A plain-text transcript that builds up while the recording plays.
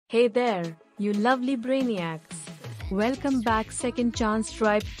Hey there, you lovely brainiacs. Welcome back Second Chance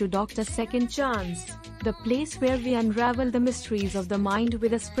Tribe to Dr. Second Chance, the place where we unravel the mysteries of the mind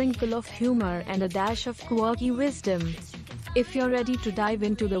with a sprinkle of humor and a dash of quirky wisdom. If you're ready to dive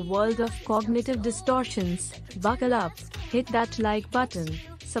into the world of cognitive distortions, buckle up, hit that like button,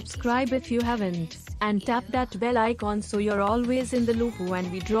 subscribe if you haven't, and tap that bell icon so you're always in the loop when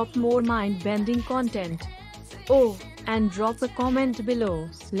we drop more mind-bending content. Oh, and drop a comment below.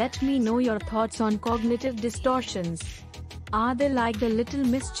 Let me know your thoughts on cognitive distortions. Are they like the little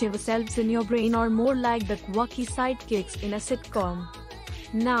mischievous elves in your brain or more like the quirky sidekicks in a sitcom?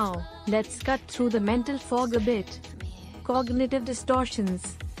 Now, let's cut through the mental fog a bit. Cognitive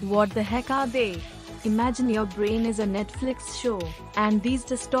distortions, what the heck are they? Imagine your brain is a Netflix show, and these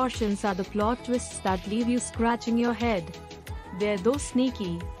distortions are the plot twists that leave you scratching your head. They're those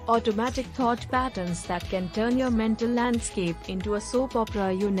sneaky, automatic thought patterns that can turn your mental landscape into a soap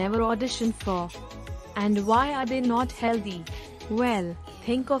opera you never auditioned for. And why are they not healthy? Well,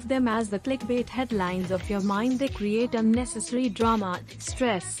 think of them as the clickbait headlines of your mind. They create unnecessary drama,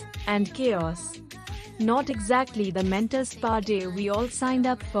 stress, and chaos. Not exactly the mental spa day we all signed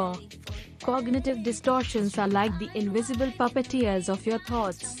up for. Cognitive distortions are like the invisible puppeteers of your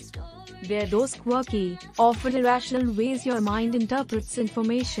thoughts. They're those quirky, often irrational ways your mind interprets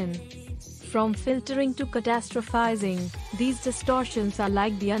information. From filtering to catastrophizing, these distortions are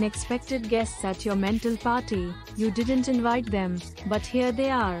like the unexpected guests at your mental party. You didn't invite them, but here they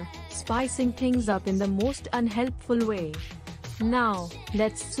are, spicing things up in the most unhelpful way. Now,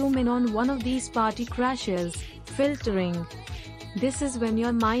 let's zoom in on one of these party crashers, filtering. This is when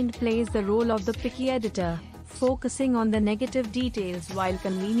your mind plays the role of the picky editor, focusing on the negative details while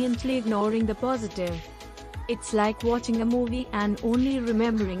conveniently ignoring the positive. It's like watching a movie and only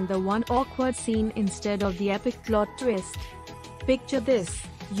remembering the one awkward scene instead of the epic plot twist. Picture this,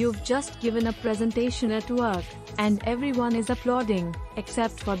 you've just given a presentation at work, and everyone is applauding,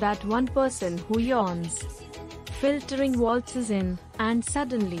 except for that one person who yawns. Filtering waltzes in, and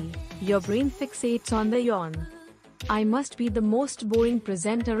suddenly, your brain fixates on the yawn. "I must be the most boring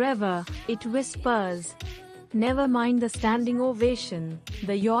presenter ever," it whispers. Never mind the standing ovation,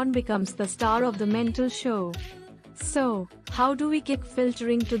 the yawn becomes the star of the mental show. So, how do we kick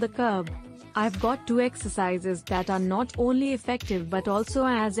filtering to the curb? I've got two exercises that are not only effective but also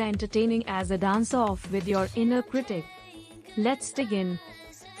as entertaining as a dance-off with your inner critic. Let's dig in.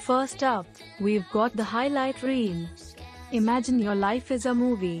 First up, we've got the highlight reel. Imagine your life is a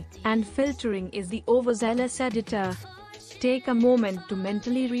movie, and filtering is the overzealous editor. Take a moment to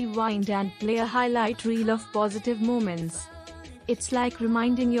mentally rewind and play a highlight reel of positive moments. It's like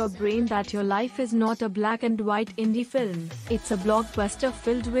reminding your brain that your life is not a black and white indie film, it's a blockbuster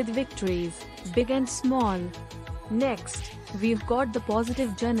filled with victories, big and small. Next, we've got the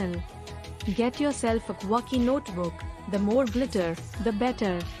positive journal. Get yourself a quirky notebook, the more glitter, the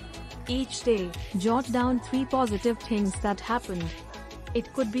better. Each day, jot down 3 positive things that happened.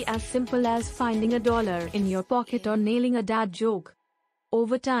 It could be as simple as finding $1 in your pocket or nailing a dad joke.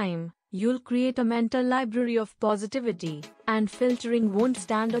 Over time, you'll create a mental library of positivity, and filtering won't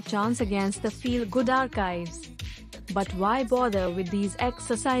stand a chance against the feel-good archives. But why bother with these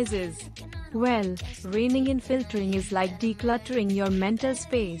exercises? Well, reining in filtering is like decluttering your mental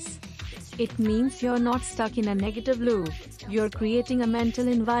space. It means you're not stuck in a negative loop, you're creating a mental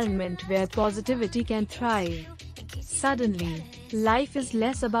environment where positivity can thrive. Suddenly, life is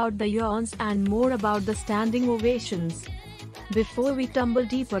less about the yawns and more about the standing ovations. Before we tumble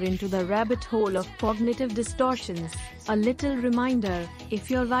deeper into the rabbit hole of cognitive distortions, a little reminder, if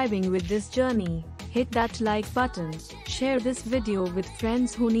you're vibing with this journey, hit that like button, share this video with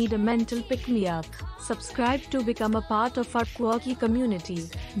friends who need a mental pick-me-up, subscribe to become a part of our quirky community,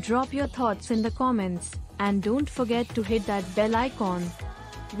 drop your thoughts in the comments, and don't forget to hit that bell icon.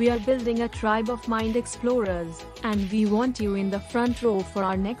 We are building a tribe of mind explorers, and we want you in the front row for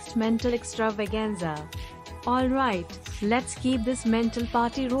our next mental extravaganza. Alright, let's keep this mental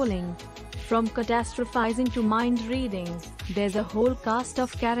party rolling. From catastrophizing to mind reading, there's a whole cast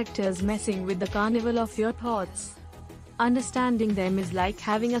of characters messing with the carnival of your thoughts. Understanding them is like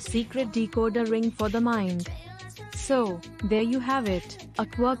having a secret decoder ring for the mind. So, there you have it, a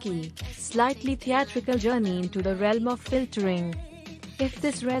quirky, slightly theatrical journey into the realm of filtering. If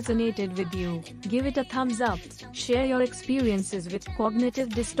this resonated with you, give it a thumbs up, share your experiences with cognitive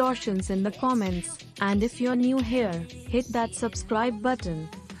distortions in the comments, and if you're new here, hit that subscribe button.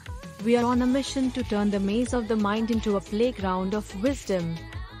 We are on a mission to turn the maze of the mind into a playground of wisdom.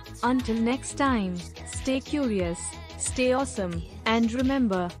 Until next time, stay curious, stay awesome, and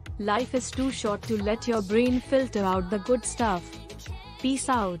remember, life is too short to let your brain filter out the good stuff. Peace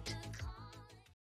out.